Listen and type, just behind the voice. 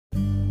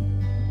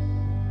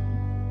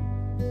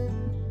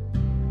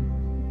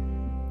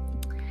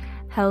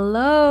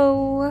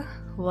Hello,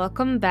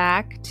 welcome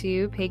back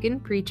to Pagan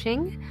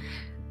Preaching.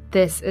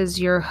 This is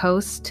your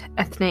host,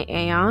 Ethne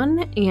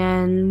Aeon,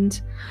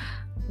 and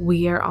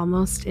we are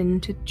almost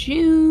into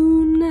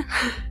June.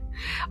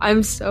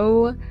 I'm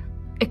so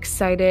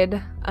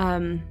excited.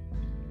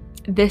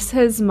 This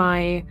is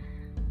my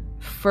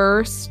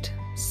first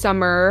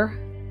summer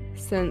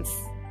since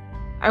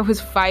I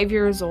was 5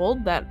 years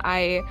old that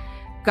I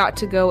got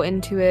to go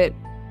into it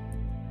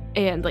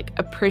and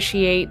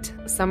appreciate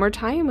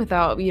summertime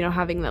without,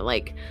 having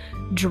that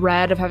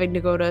dread of having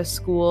to go to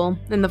school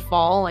in the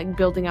fall,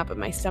 building up at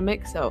my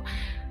stomach. So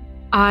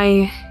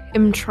I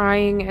am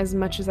trying as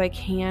much as I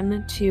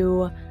can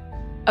to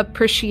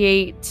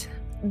appreciate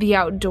the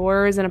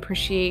outdoors and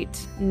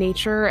appreciate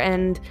nature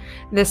and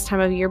this time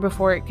of year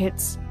before it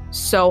gets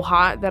so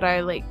hot that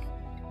I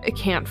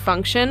can't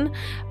function.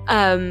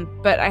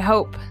 But I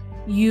hope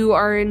you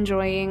are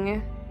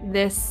enjoying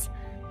this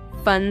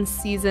fun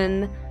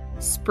season.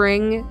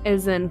 Spring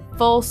is in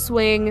full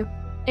swing.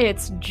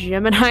 It's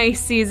Gemini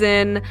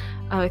season.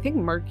 I think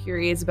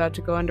Mercury is about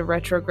to go into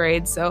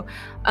retrograde. So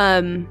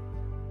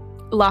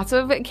lots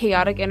of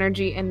chaotic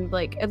energy and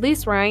at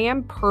least where I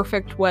am,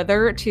 perfect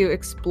weather to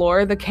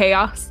explore the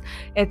chaos.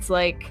 It's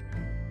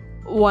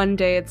one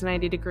day it's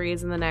 90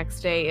 degrees and the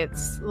next day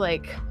it's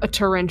a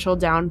torrential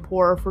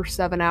downpour for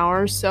 7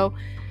 hours. So,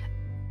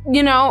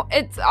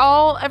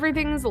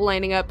 everything's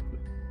lining up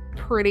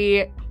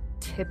pretty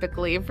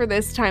typically for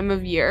this time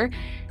of year,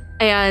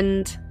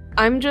 and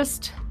I'm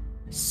just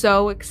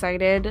so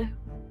excited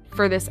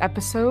for this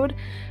episode.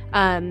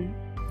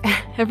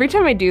 Every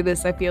time I do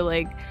this, I feel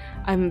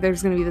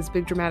there's gonna be this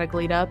big dramatic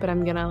lead up and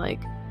I'm gonna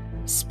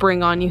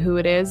spring on you who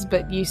it is,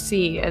 but you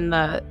see in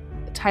the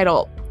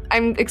title,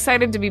 I'm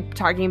excited to be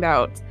talking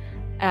about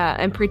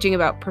and preaching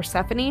about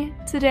Persephone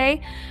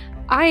today.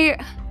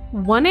 I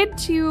wanted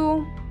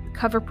to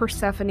cover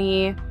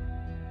Persephone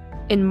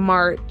in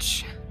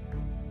March,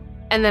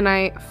 and then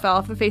I fell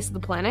off the face of the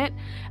planet.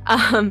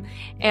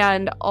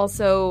 And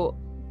also,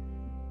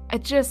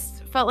 it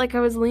just felt like I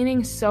was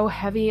leaning so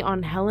heavy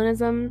on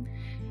Hellenism,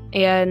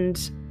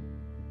 and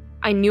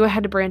I knew I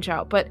had to branch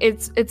out. But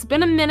it's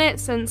been a minute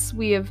since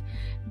we have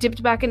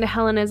dipped back into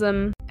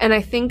Hellenism, and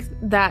I think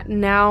that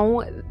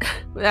now,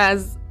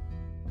 as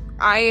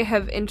I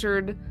have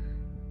entered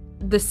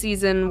the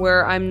season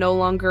where I'm no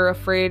longer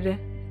afraid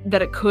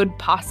that it could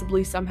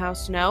possibly somehow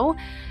snow,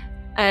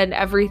 and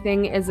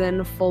everything is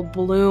in full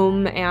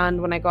bloom,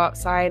 and when I go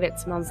outside it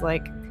smells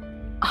like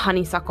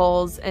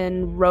honeysuckles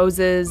and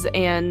roses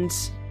and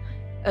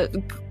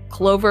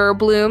clover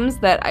blooms,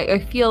 that I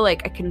feel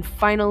like I can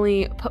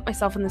finally put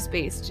myself in the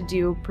space to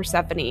do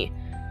Persephone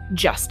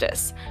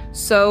justice.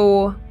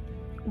 So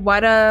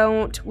why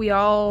don't we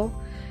all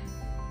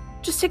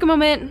just take a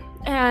moment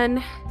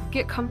and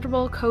get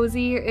comfortable,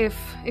 cozy, if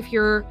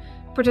you're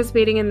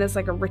participating in this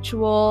a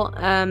ritual.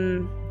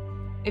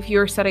 If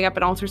you're setting up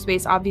an altar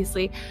space,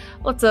 obviously,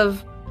 lots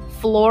of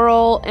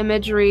floral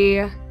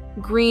imagery,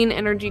 green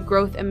energy,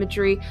 growth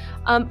imagery,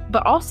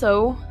 but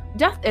also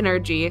death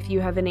energy. If you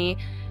have any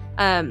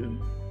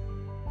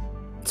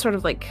sort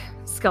of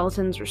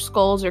skeletons or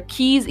skulls or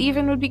keys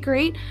even would be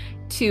great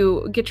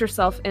to get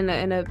yourself in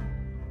a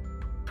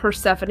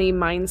Persephone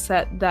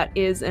mindset that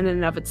is in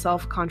and of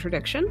itself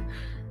contradiction.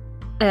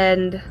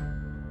 And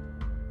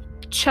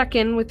check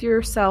in with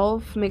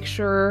yourself, make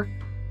sure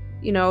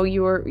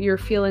you're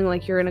feeling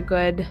like you're in a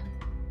good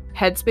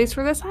headspace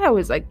for this. I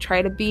always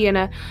try to be in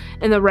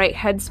the right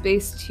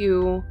headspace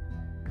to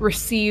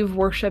receive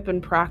worship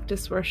and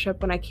practice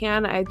worship when I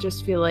can. I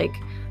just feel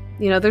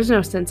there's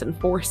no sense in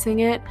forcing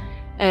it,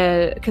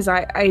 because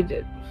I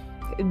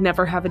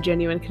never have a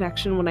genuine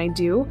connection when I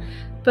do.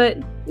 But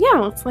yeah,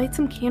 let's light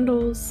some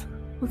candles.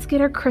 Let's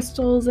get our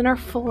crystals and our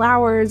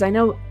flowers. I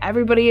know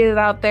everybody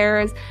out there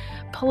is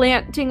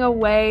planting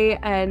away,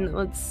 and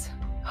let's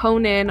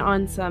hone in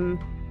on some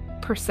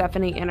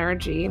Persephone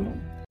energy.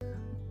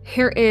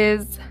 Here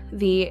is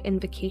the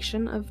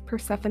invocation of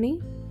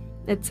Persephone.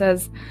 It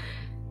says,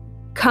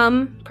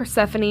 "Come,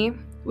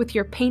 Persephone, with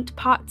your paint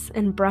pots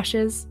and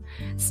brushes,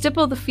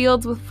 stipple the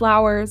fields with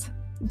flowers,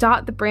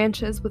 dot the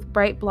branches with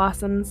bright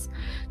blossoms,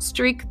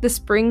 streak the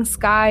spring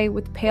sky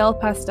with pale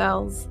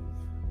pastels."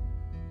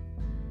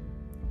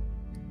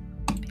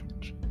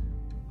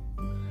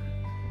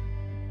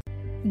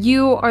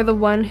 You are the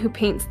one who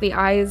paints the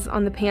eyes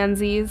on the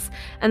pansies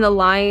and the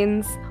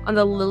lines on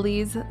the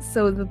lilies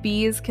so the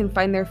bees can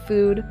find their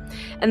food,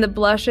 and the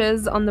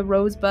blushes on the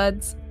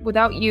rosebuds.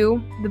 Without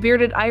you, the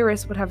bearded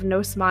iris would have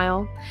no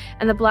smile,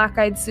 and the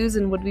black-eyed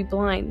Susan would be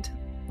blind.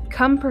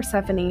 Come,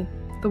 Persephone,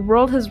 the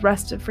world has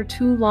rested for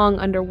too long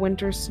under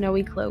winter's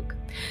snowy cloak.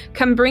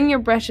 Come, bring your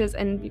brushes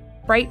and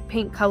bright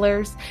paint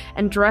colors,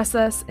 and dress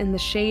us in the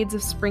shades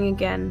of spring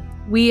again.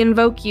 We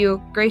invoke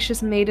you,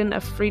 gracious maiden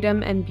of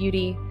freedom and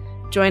beauty.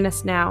 Join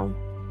us now.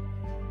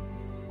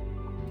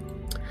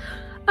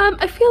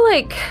 I feel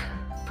like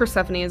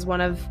Persephone is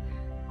one of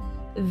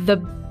the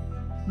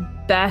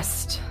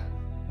best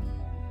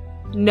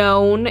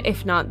known,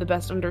 if not the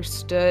best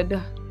understood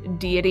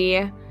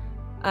deity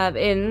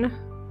in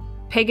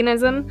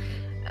paganism.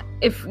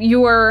 If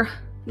you are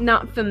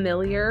not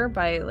familiar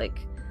by like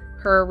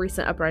her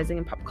recent uprising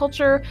in pop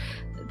culture,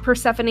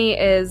 Persephone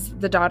is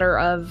the daughter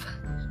of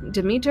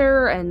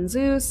Demeter and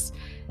Zeus,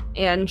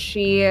 and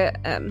she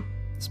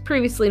was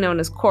previously known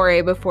as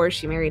Kore before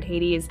she married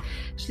Hades.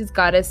 She's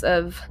goddess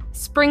of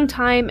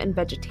springtime and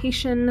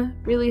vegetation,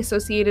 really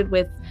associated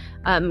with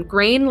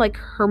grain like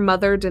her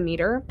mother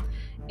Demeter.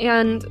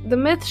 And the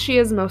myth she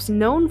is most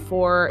known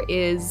for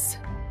is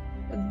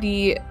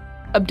the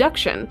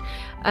abduction.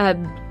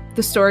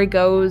 The story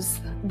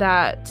goes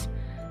that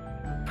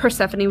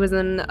Persephone was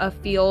in a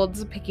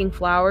field picking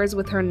flowers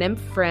with her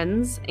nymph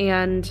friends,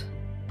 and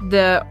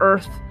the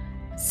earth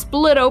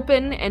split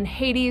open, and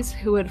Hades,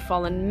 who had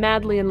fallen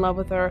madly in love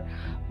with her,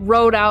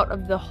 rode out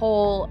of the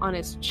hole on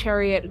his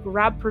chariot,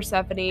 grabbed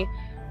Persephone,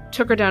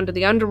 took her down to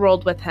the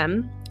underworld with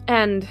him,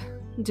 and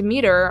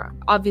Demeter,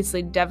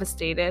 obviously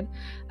devastated,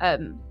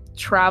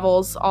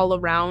 travels all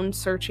around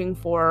searching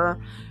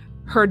for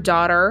her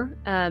daughter,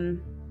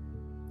 and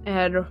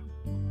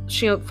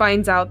she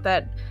finds out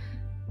that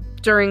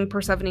during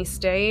Persephone's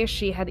stay,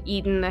 she had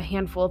eaten a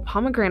handful of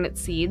pomegranate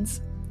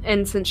seeds,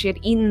 and since she had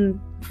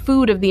eaten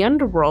food of the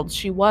underworld,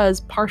 she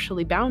was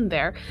partially bound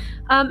there.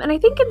 And I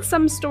think in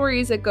some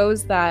stories it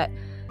goes that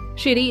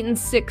she had eaten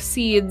 6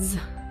 seeds,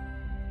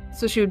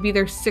 so she would be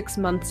there 6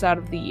 months out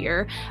of the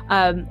year.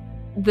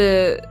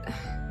 The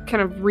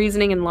kind of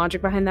reasoning and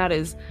logic behind that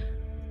is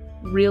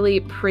really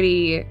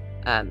pretty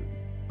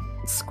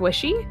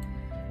squishy.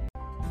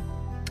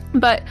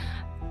 But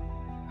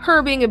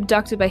her being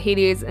abducted by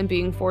Hades and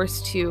being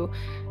forced to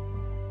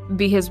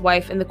be his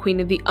wife and the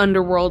queen of the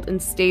underworld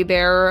and stay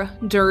there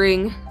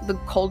during the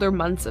colder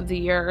months of the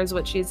year is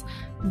what she's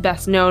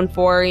best known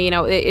for. You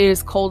know, it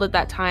is cold at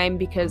that time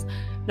because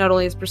not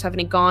only is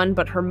Persephone gone,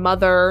 but her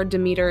mother,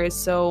 Demeter, is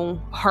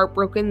so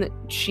heartbroken that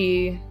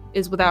she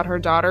is without her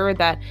daughter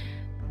that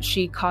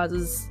she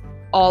causes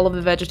all of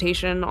the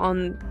vegetation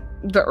on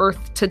the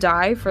earth to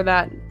die for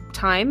that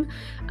time.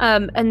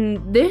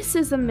 And this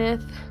is a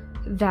myth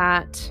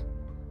that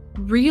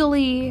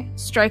really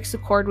strikes a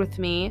chord with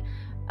me.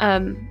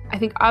 I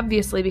think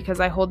obviously because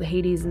I hold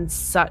Hades in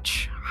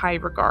such high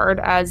regard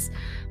as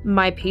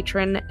my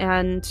patron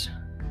and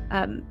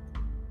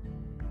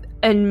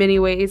in many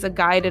ways a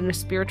guide and a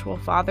spiritual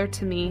father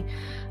to me.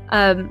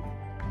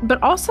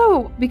 But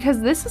also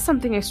because this is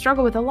something I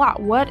struggle with a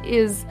lot. What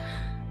is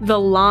the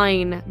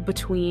line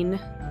between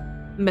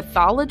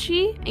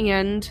mythology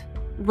and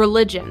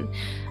religion?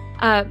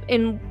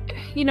 And,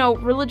 you know,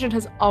 religion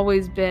has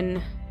always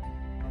been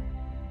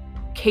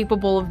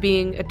capable of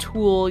being a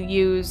tool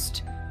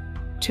used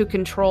to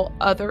control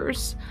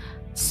others.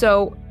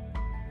 So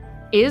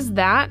is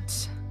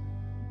that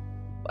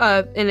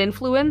an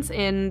influence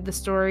in the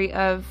story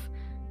of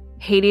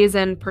Hades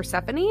and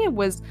Persephone?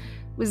 Was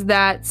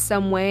that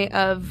some way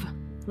of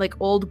like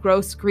old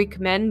gross Greek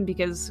men,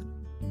 because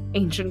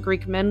ancient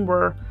Greek men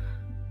were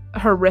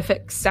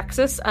horrific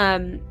sexists?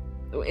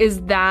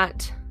 Is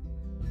that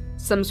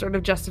some sort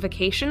of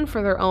justification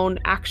for their own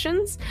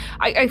actions?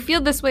 I feel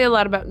this way a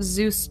lot about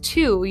Zeus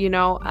too. You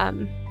know,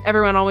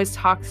 everyone always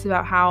talks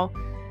about how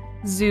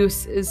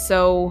Zeus is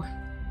so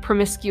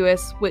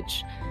promiscuous,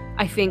 which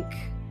I think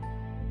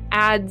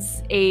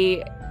adds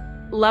a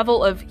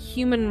level of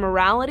human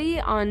morality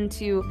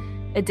onto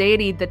a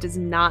deity that does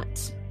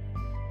not,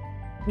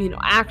 you know,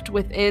 act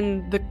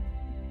within the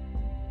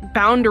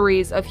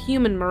boundaries of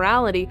human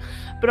morality.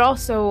 But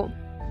also,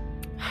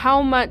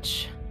 how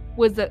much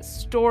was that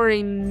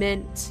story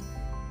meant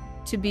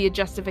to be a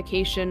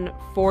justification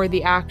for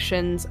the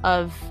actions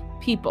of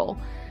people?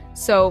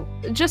 So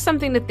just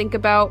something to think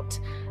about.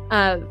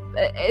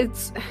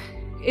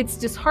 It's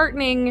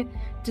disheartening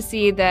to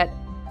see that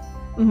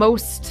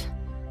most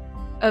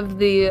of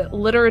the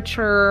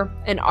literature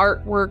and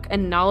artwork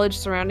and knowledge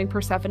surrounding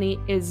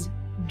Persephone is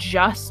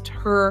just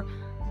her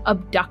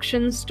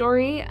abduction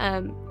story.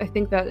 I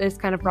think that is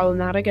kind of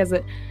problematic as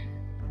it,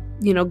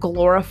 you know,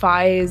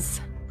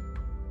 glorifies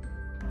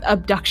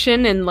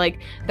abduction and like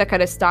that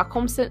kind of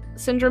Stockholm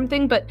syndrome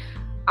thing. But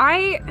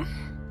I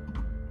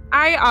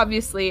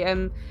obviously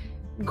am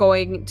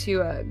going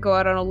to go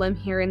out on a limb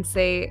here and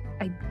say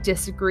I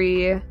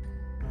disagree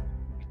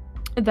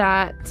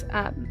that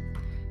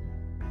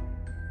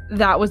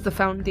that was the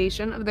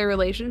foundation of their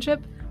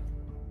relationship.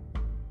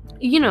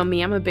 You know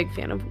me, I'm a big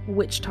fan of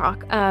witch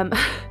talk, and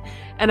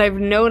I've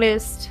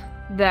noticed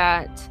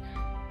that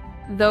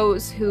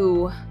those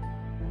who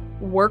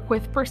work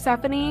with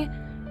Persephone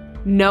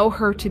know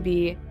her to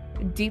be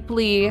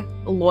deeply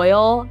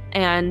loyal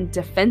and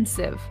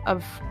defensive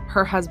of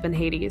her husband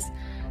Hades.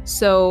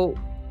 So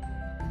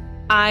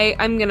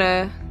I'm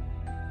gonna,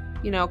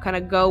 you know, kind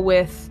of go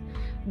with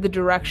the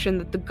direction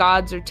that the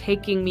gods are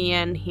taking me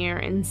in here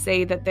and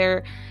say that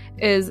there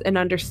is an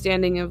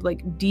understanding of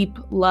like deep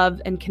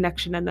love and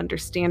connection and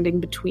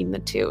understanding between the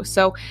two.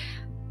 So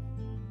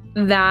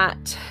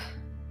that's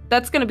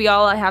going to be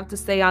all I have to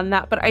say on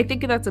that. But I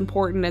think that's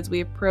important as we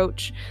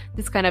approach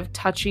this kind of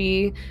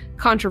touchy,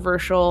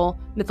 controversial,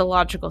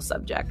 mythological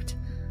subject.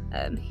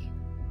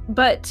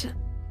 But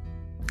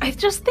I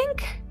just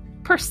think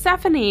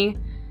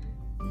Persephone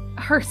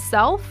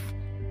herself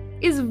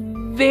is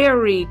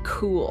very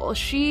cool.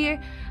 She,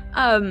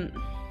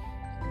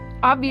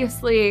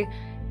 obviously,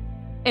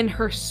 in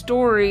her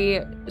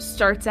story,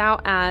 starts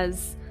out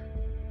as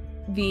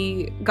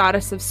the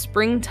goddess of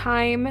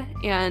springtime,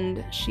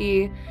 and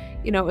she,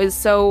 is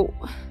so,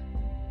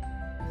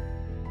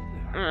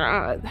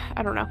 I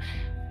don't know,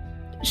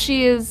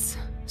 she is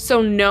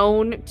so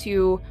known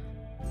to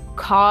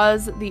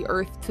cause the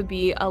earth to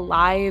be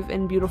alive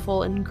and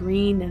beautiful and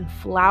green and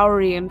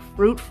flowery and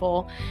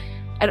fruitful.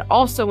 And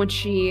also when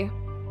she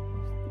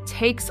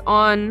takes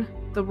on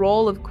the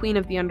role of Queen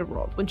of the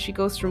Underworld, when she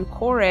goes from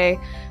Kore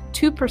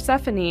to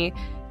Persephone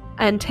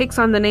and takes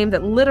on the name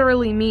that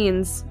literally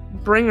means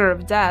bringer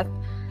of death,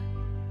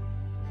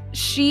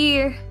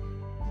 she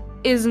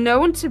is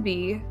known to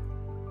be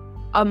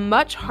a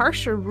much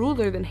harsher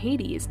ruler than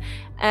Hades,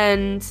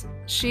 and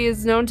she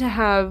is known to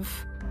have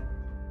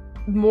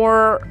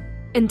more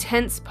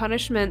intense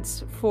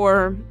punishments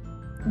for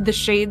the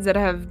shades that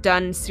have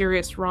done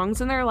serious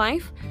wrongs in their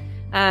life.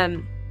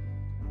 And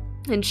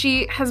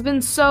she has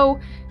been so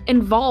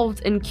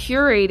involved in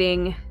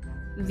curating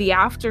the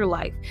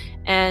afterlife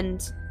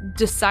and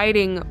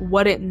deciding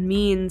what it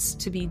means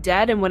to be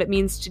dead and what it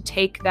means to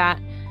take that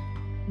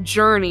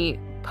journey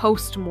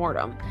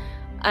post-mortem.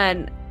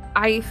 And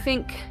I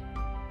think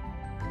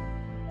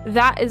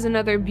that is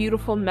another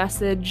beautiful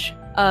message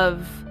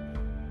of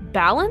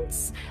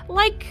balance,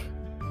 like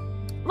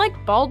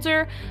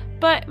Baldur,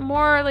 but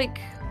more like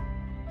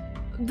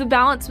the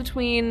balance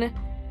between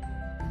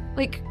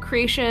like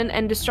creation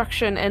and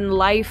destruction and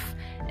life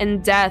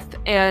and death,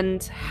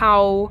 and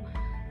how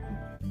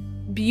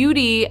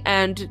beauty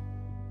and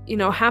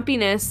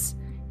happiness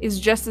is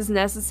just as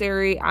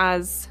necessary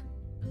as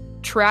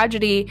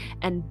tragedy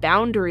and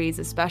boundaries,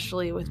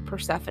 especially with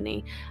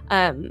Persephone,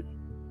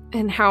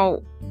 and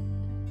how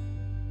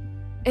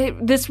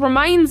this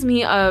reminds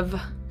me of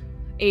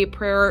a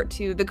prayer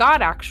to the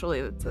god,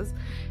 actually, that says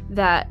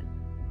that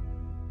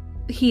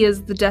he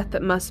is the death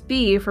that must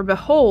be, for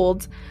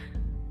behold,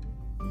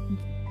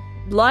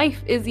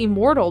 life is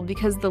immortal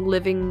because the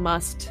living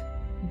must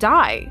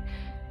die.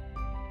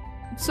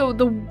 So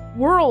the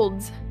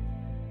world,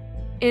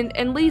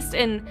 at least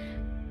in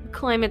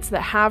climates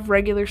that have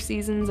regular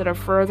seasons that are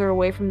further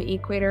away from the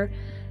equator,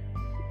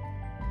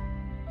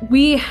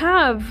 we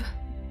have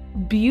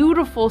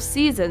beautiful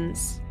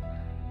seasons.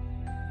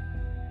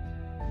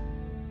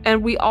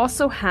 And we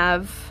also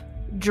have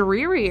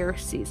drearier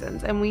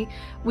seasons, and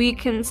we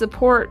can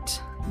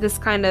support this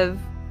kind of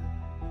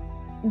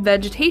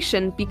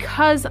vegetation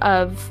because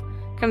of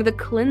kind of the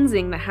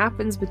cleansing that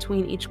happens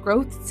between each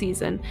growth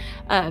season.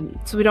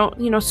 So we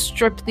don't,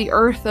 strip the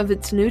earth of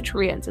its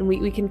nutrients, and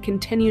we can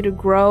continue to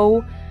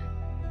grow,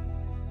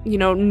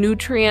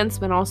 nutrients,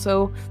 but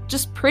also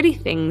just pretty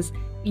things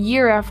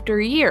year after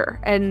year.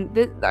 And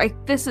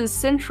this is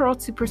central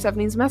to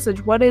Persephone's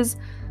message. What is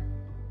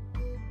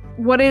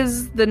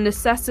the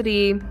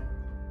necessity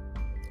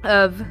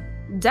of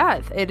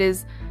death? It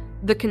is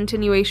the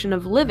continuation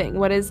of living.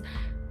 What is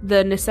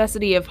the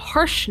necessity of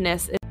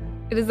harshness?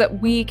 It is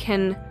that we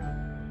can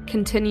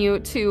continue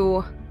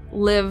to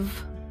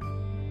live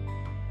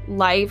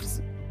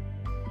lives.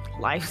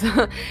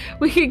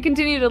 We can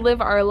continue to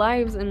live our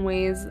lives in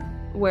ways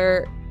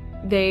where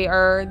they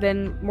are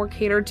then more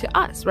catered to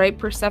us, right?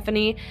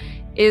 Persephone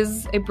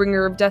is a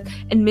bringer of death.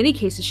 In many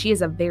cases, she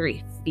is a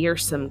very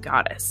fearsome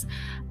goddess,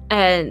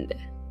 and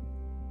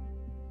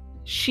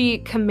she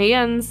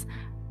commands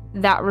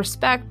that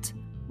respect,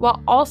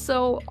 while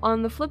also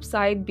on the flip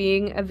side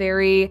being a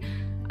very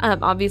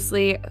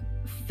obviously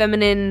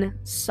feminine,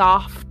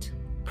 soft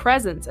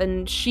presence.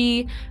 And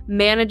she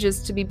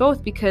manages to be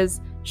both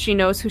because she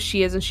knows who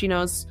she is and she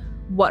knows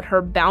what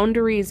her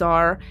boundaries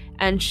are,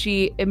 and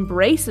she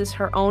embraces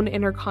her own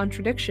inner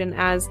contradiction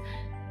as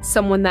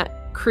someone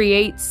that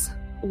creates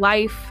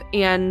life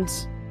and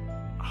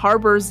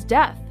harbors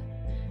death.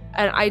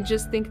 And I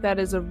just think that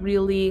is a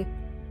really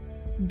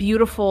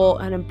beautiful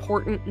and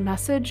important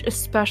message,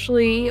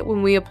 especially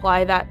when we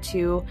apply that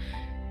to,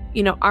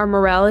 our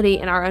morality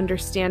and our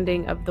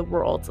understanding of the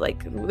world.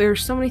 Like,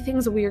 there's so many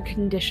things that we are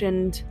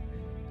conditioned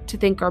to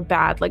think are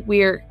bad. Like,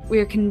 we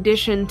are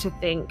conditioned to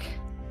think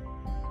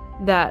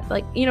that,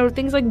 like,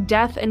 things like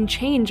death and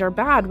change are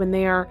bad when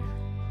they are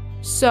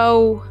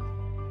so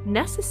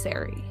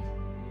necessary.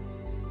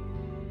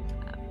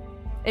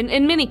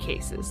 In many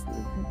cases,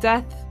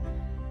 death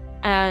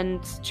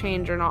and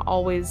change are not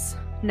always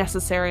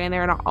necessary, and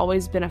they're not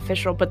always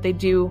beneficial, but they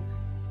do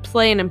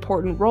play an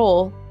important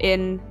role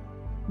in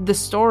the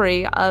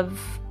story of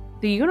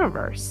the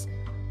universe.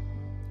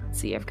 Let's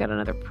see, I've got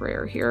another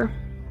prayer here.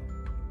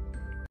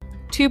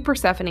 To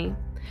Persephone.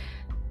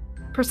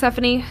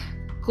 Persephone,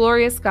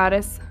 glorious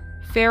goddess,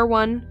 fair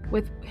one,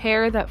 with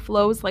hair that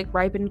flows like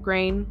ripened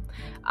grain,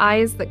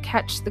 eyes that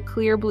catch the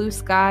clear blue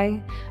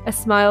sky, a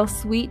smile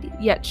sweet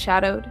yet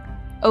shadowed,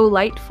 O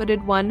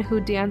light-footed one who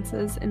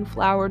dances in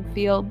flowered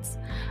fields,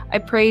 I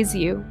praise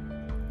you.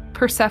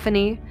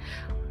 Persephone,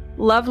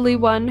 lovely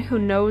one who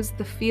knows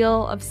the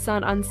feel of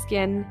sun on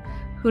skin,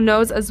 who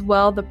knows as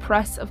well the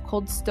press of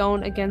cold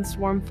stone against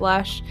warm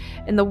flesh.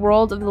 In the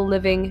world of the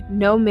living,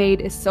 no maid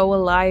is so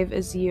alive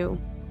as you.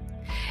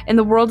 In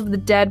the world of the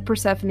dead,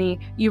 Persephone,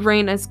 you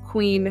reign as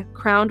queen,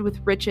 crowned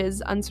with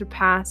riches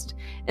unsurpassed,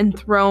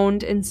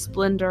 enthroned in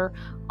splendor,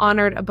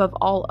 honored above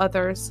all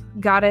others,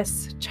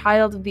 goddess,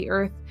 child of the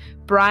earth,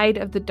 bride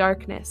of the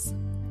darkness.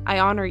 I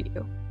honor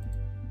you.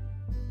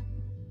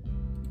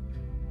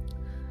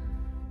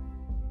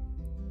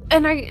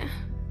 And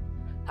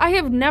I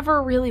have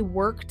never really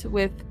worked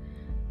with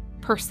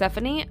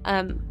Persephone.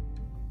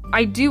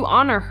 I do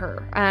honor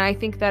her, and I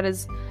think that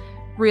is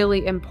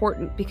really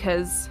important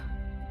because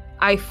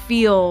I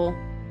feel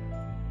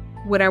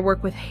when I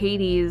work with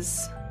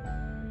Hades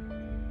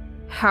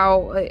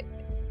how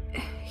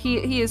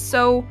he is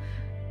so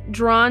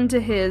drawn to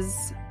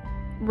his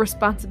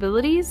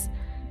responsibilities,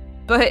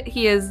 but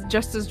he is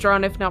just as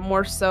drawn, if not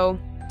more so,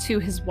 to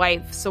his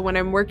wife. So when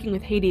I'm working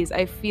with Hades,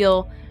 I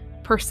feel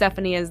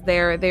Persephone is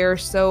there. They are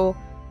so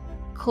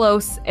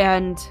close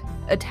and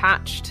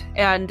attached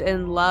and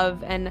in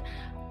love, and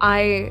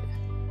I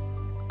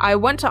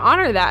want to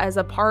honor that as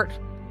a part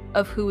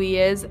of who he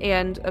is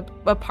and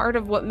a part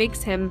of what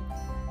makes him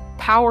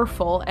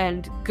powerful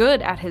and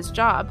good at his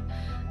job.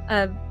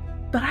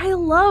 But I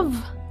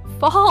love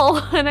fall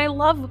and I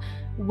love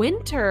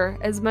winter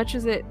as much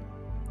as it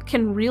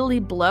can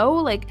really blow.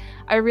 Like,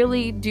 I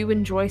really do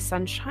enjoy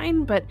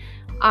sunshine, but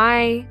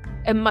I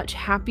am much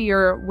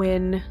happier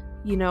when,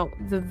 you know,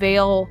 the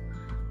veil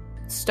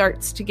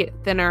starts to get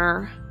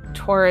thinner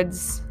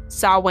towards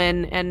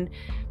Samhain and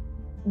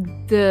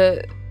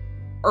the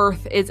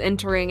earth is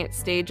entering its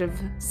stage of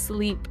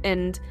sleep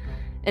and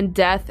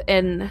death,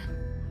 and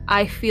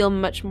I feel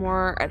much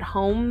more at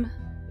home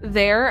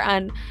there.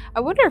 And I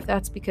wonder if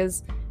that's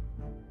because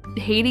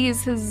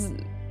Hades has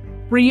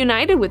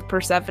reunited with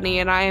Persephone,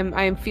 and I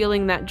am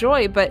feeling that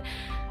joy. But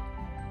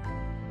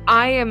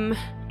I am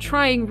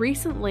trying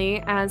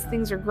recently, as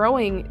things are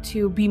growing,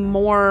 to be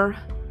more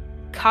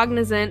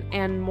cognizant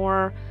and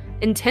more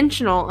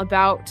intentional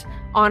about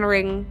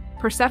honoring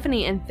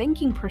Persephone and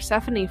thanking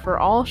Persephone for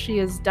all she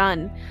has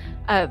done.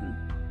 And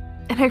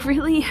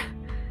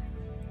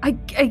I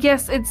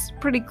guess it's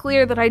pretty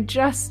clear that I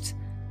just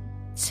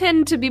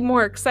tend to be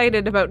more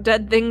excited about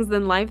dead things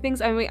than live things.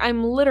 I mean,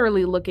 I'm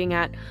literally looking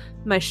at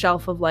my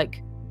shelf of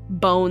like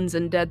bones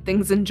and dead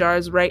things in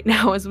jars right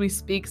now as we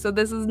speak. So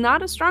this is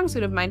not a strong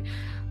suit of mine,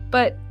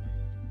 but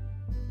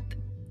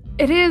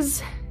it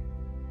is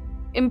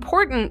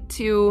important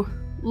to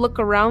look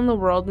around the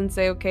world and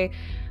say, okay,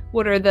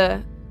 what are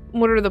the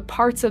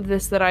parts of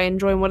this that I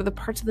enjoy and what are the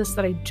parts of this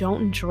that I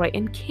don't enjoy?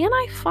 And can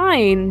I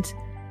find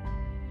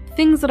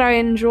things that I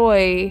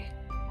enjoy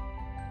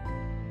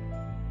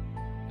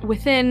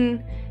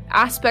within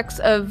aspects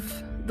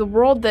of the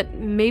world that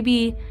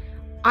maybe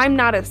I'm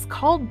not as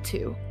called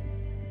to?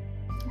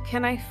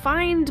 Can I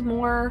find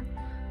more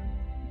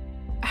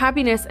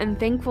happiness and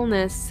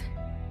thankfulness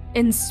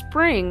in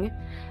spring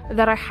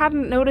that I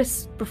hadn't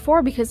noticed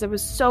before because I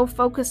was so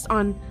focused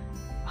on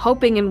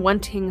hoping and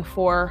wanting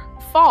for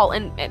fall?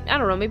 And I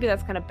don't know, maybe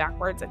that's kind of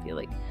backwards. I feel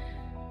like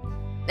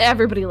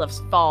everybody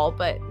loves fall,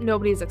 but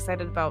nobody's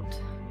excited about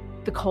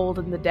the cold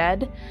and the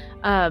dead.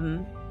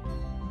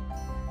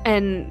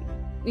 And,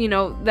 you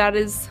know, that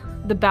is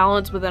the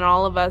balance within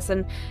all of us,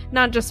 and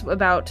not just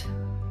about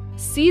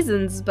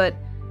seasons, but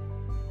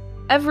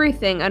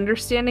everything,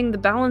 understanding the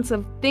balance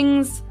of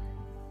things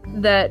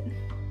that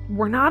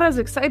we're not as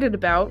excited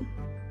about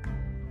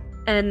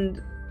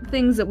and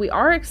things that we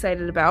are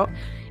excited about,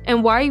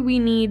 and why we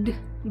need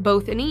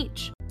both in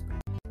each.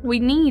 We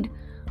need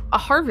a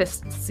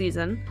harvest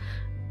season,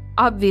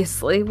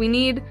 obviously. We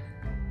need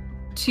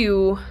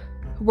to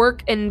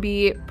work and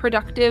be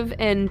productive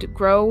and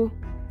grow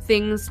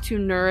things to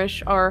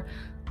nourish our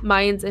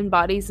minds and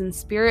bodies and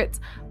spirits,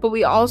 but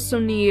we also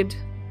need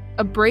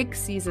a break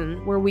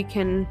season where we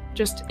can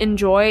just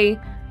enjoy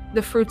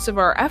the fruits of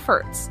our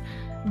efforts.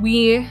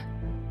 We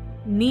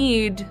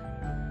need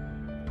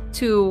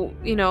to,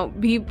 you know,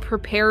 be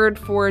prepared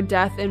for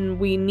death, and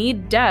we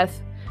need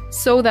death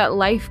so that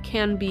life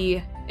can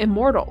be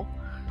immortal.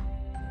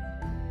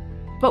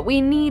 But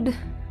we need,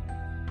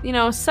 you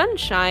know,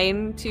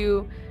 sunshine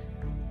to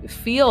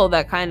feel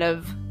that kind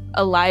of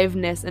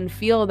aliveness and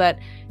feel that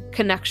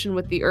connection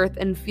with the earth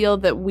and feel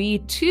that we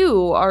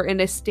too are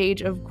in a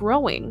stage of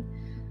growing.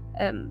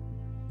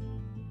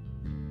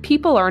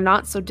 People are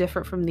not so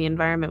different from the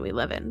environment we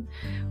live in.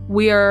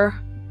 We are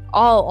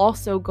all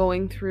also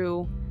going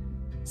through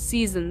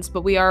seasons,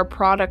 but we are a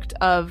product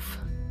of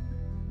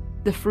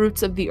the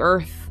fruits of the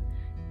earth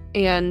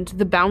and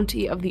the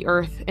bounty of the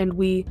earth, and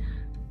we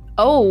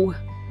owe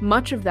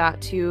much of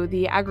that to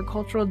the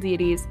agricultural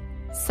deities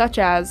such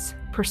as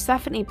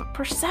Persephone. But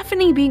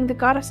Persephone, being the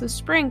goddess of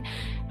spring,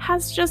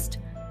 has just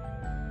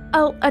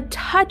a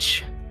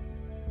touch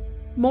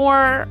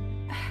more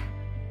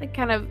like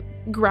kind of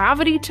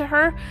gravity to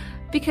her,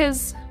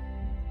 because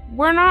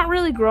we're not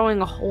really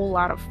growing a whole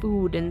lot of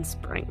food in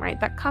spring, right?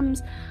 That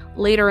comes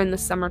later in the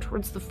summer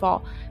towards the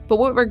fall. But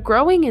what we're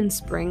growing in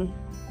spring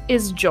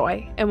is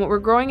joy, and what we're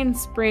growing in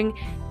spring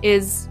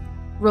is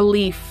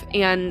relief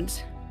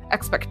and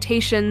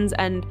expectations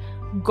and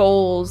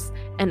goals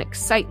and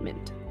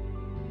excitement.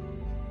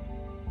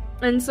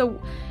 And so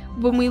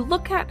when we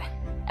look at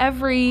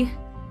every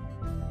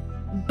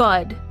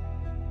bud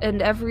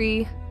and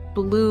every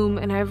bloom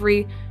and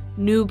every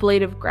new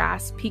blade of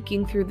grass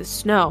peeking through the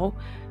snow,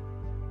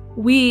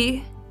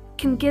 we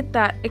can get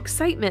that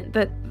excitement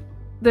that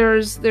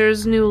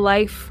there's new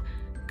life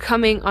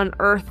coming on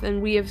Earth,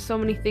 and we have so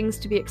many things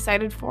to be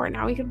excited for. And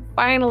now we can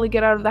finally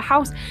get out of the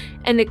house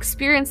and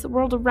experience the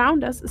world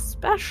around us,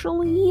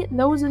 especially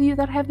those of you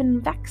that have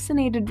been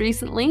vaccinated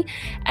recently,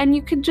 and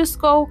you can just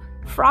go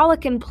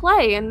frolic and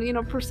play.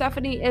 And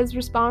Persephone is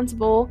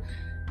responsible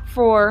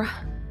for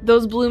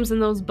those blooms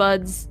and those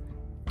buds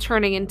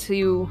turning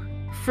into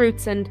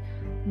fruits and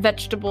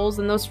vegetables,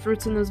 and those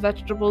fruits and those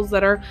vegetables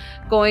that are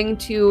going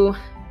to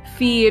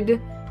feed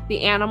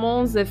the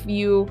animals if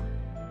you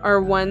are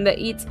one that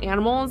eats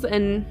animals.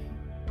 And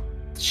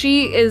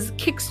she is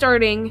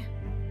kickstarting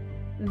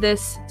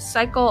this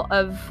cycle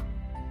of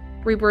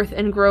rebirth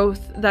and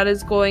growth that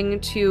is going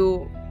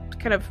to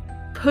kind of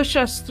push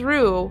us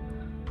through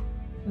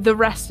the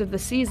rest of the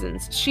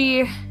seasons.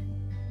 She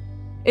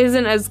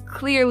isn't as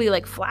clearly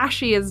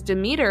flashy as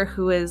Demeter,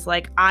 who is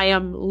I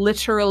am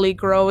literally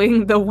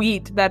growing the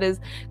wheat that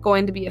is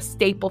going to be a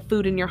staple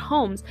food in your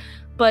homes.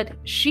 But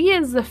she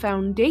is the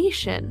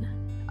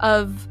foundation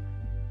of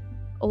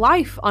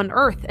life on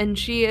Earth, and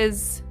she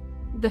is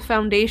the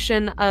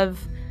foundation of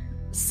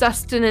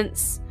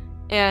sustenance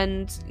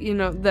and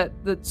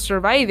the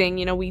surviving.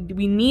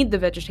 We need the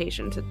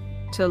vegetation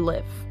to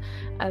live,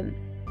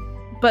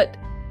 but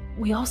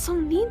we also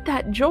need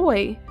that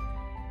joy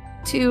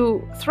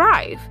to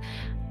thrive,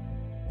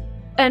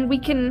 and we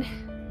can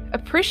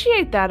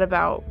appreciate that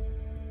about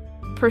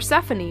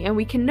Persephone, and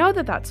we can know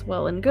that that's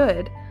well and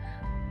good,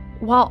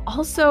 while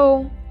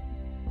also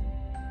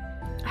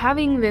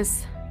having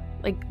this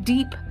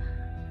deep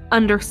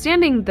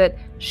understanding that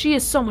she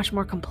is so much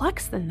more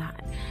complex than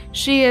that.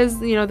 She is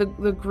the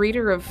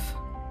greeter of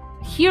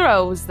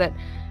heroes that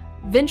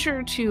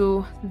venture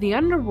to the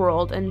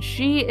underworld, and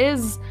she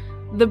is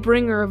the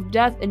bringer of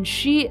death, and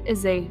she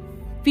is a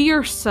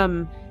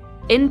fearsome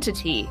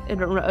entity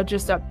and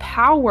just a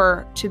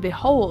power to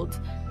behold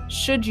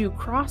should you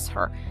cross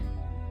her.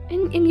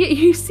 And yet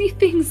you see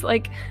things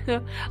like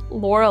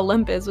Lore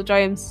Olympus, which I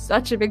am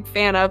such a big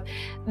fan of,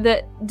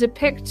 that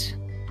depict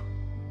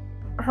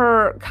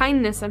her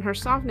kindness and her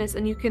softness,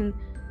 and you can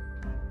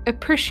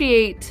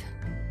appreciate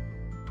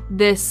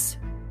this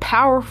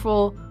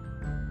powerful,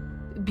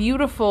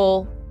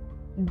 beautiful,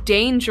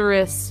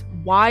 dangerous,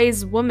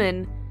 wise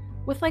woman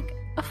with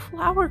a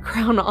flower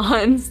crown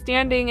on,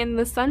 standing in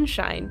the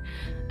sunshine.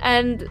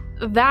 And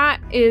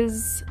that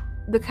is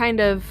the kind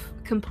of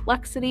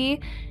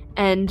complexity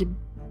and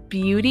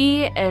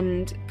beauty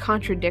and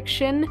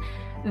contradiction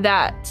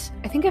that,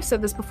 I think I've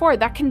said this before,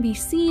 that can be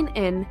seen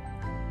in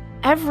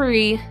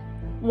every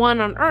one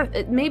on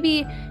Earth.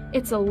 Maybe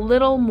it's a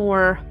little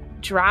more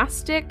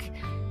drastic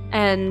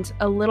and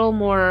a little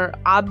more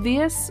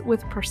obvious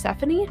with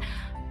Persephone,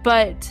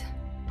 but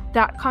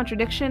that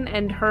contradiction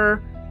and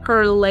her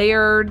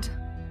layered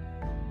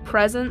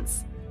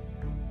presence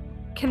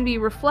can be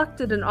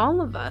reflected in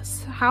all of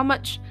us. How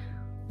much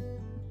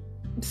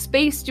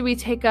space do we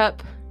take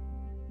up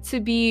to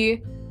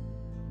be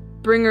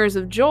bringers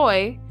of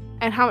joy,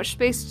 and how much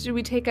space do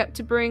we take up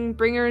to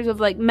bringers of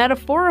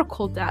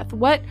metaphorical death?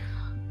 What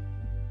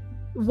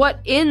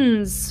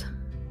ends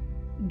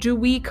do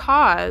we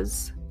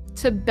cause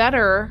to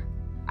better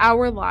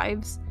our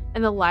lives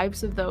and the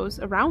lives of those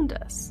around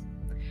us?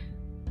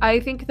 I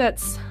think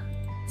that's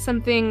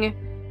something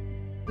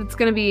that's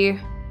going to be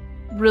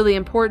really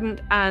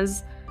important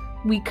as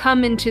we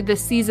come into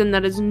this season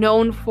that is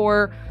known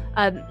for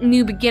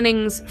new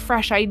beginnings,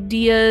 fresh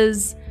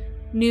ideas,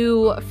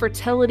 new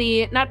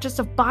fertility, not just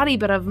of body,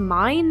 but of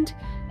mind.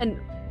 And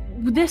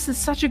this is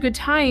such a good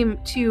time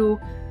to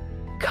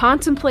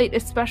contemplate,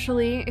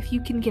 especially if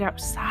you can get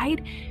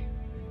outside.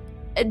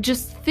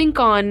 Just think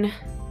on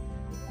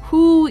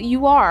who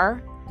you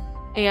are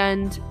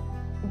and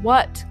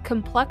what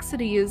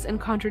complexities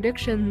and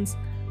contradictions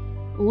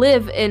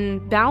live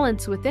in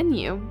balance within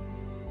you.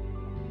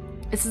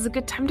 This is a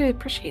good time to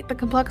appreciate the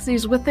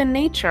complexities within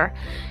nature,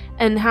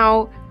 and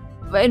how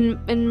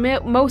in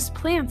most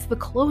plants, the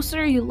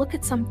closer you look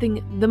at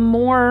something, the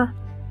more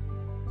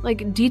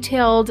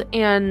detailed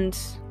and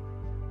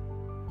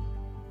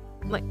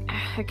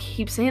I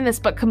keep saying this,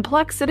 but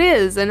complex it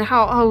is, and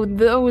how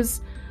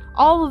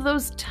all of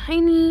those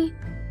tiny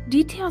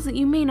details that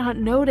you may not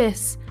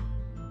notice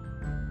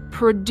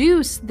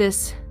produce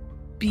this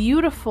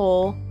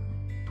beautiful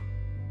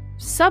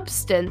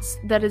substance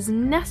that is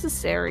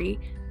necessary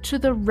to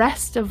the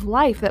rest of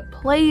life, that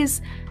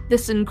plays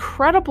this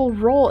incredible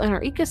role in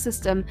our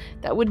ecosystem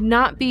that would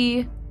not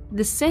be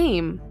the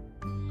same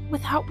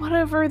without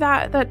whatever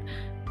that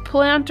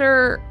plant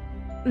or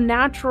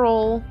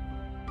natural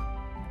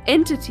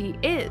entity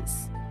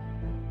is.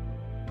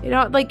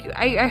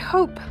 I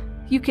hope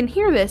you can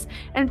hear this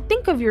and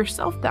think of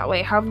yourself that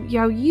way, how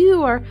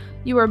you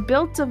are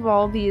built of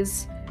all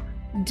these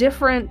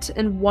different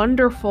and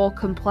wonderful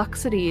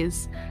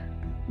complexities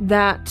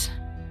that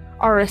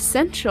are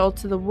essential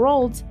to the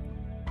world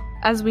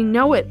as we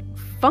know it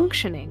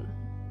functioning.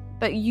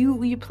 But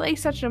you play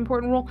such an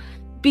important role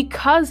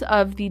because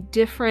of the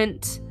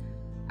different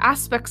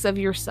aspects of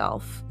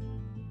yourself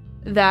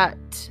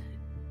that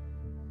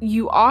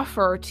you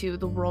offer to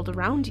the world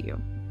around you.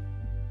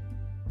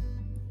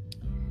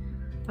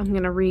 I'm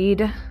going to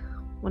read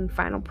one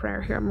final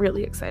prayer here. I'm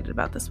really excited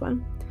about this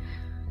one.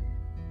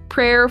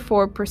 Prayer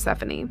for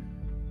Persephone.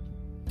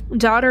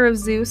 Daughter of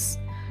Zeus,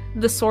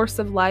 the source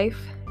of life,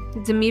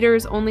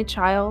 Demeter's only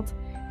child,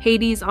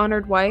 Hades'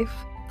 honored wife,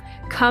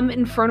 come,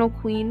 infernal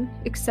queen,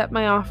 accept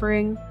my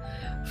offering.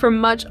 For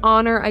much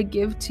honor I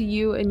give to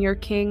you and your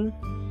king.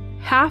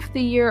 Half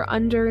the year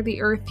under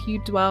the earth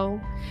you dwell,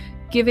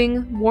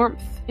 giving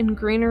warmth and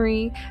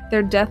greenery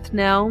their death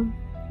knell.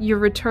 Your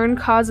return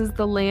causes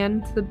the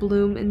land to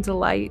bloom in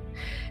delight.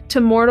 To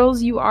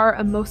mortals you are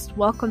a most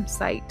welcome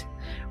sight.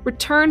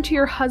 Return to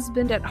your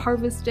husband at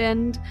harvest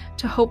end.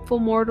 To hopeful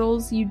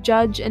mortals you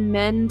judge and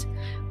mend.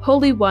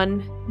 Holy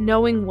one,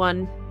 knowing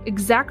one,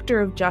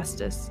 exactor of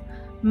justice,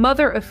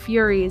 mother of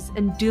furies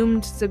and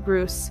doomed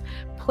Zagreus,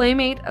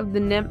 playmate of the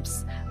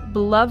nymphs,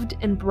 beloved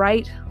and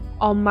bright,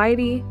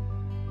 almighty,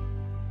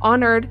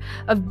 honored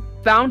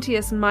of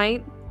bounteous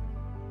might.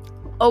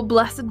 O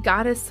blessed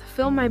goddess,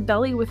 fill my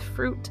belly with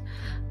fruit,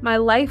 my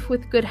life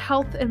with good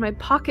health, and my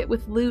pocket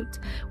with loot.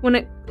 When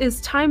it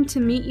is time to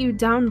meet you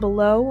down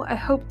below, I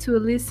hope to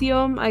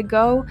Elysium I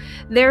go,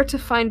 there to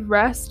find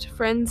rest,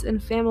 friends,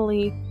 and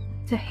family,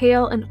 to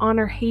hail and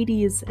honor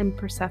Hades and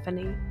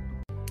Persephone.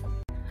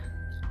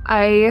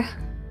 I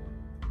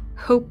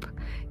hope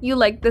you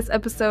liked this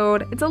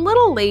episode. It's a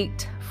little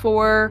late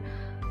for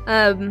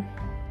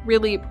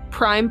really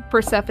prime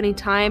Persephone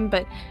time,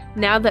 but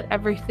now that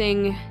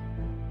everything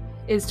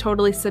is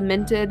totally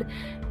cemented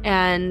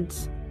and,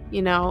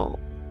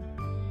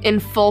 in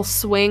full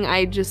swing,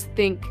 I just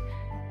think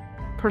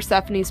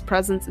Persephone's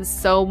presence is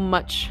so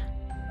much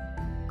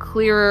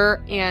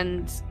clearer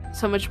and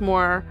so much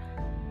more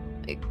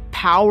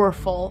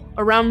powerful,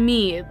 around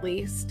me at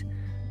least.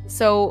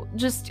 So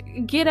just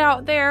get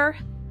out there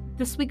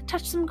this week,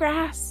 touch some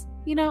grass,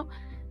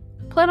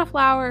 plant a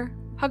flower,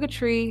 hug a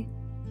tree,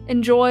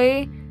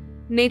 enjoy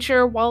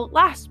nature while it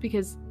lasts,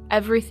 because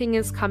everything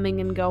is coming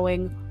and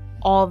going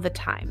all the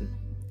time.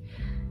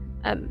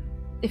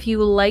 If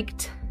you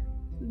liked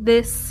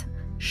this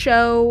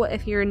show,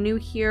 if you're new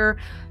here,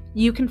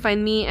 you can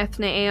find me,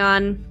 Ethne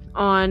Aeon,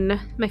 on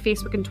my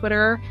Facebook and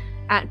Twitter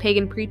at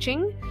Pagan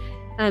Preaching.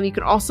 You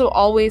can also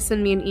always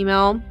send me an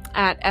email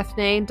at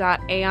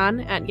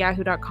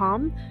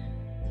ethne.aeon@yahoo.com.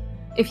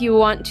 If you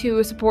want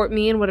to support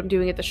me and what I'm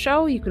doing at the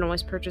show, you can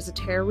always purchase a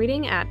tarot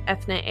reading at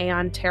Ethne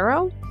Aeon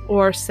Tarot,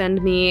 or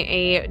send me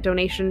a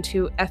donation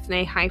to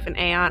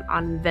Ethne-Aeon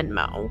on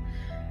Venmo.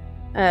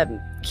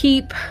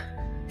 Keep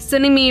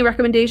sending me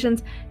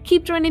recommendations.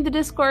 Keep joining the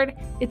Discord.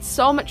 It's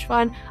so much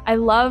fun. I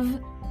love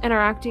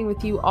interacting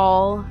with you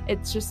all.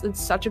 It's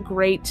such a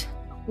great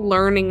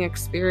learning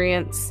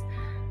experience.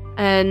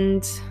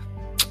 And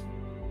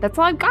that's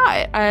all I've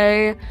got.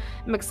 I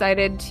am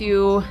excited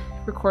to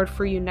record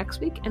for you next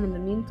week. And in the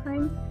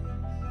meantime,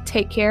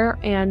 take care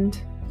and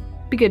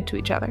be good to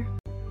each other.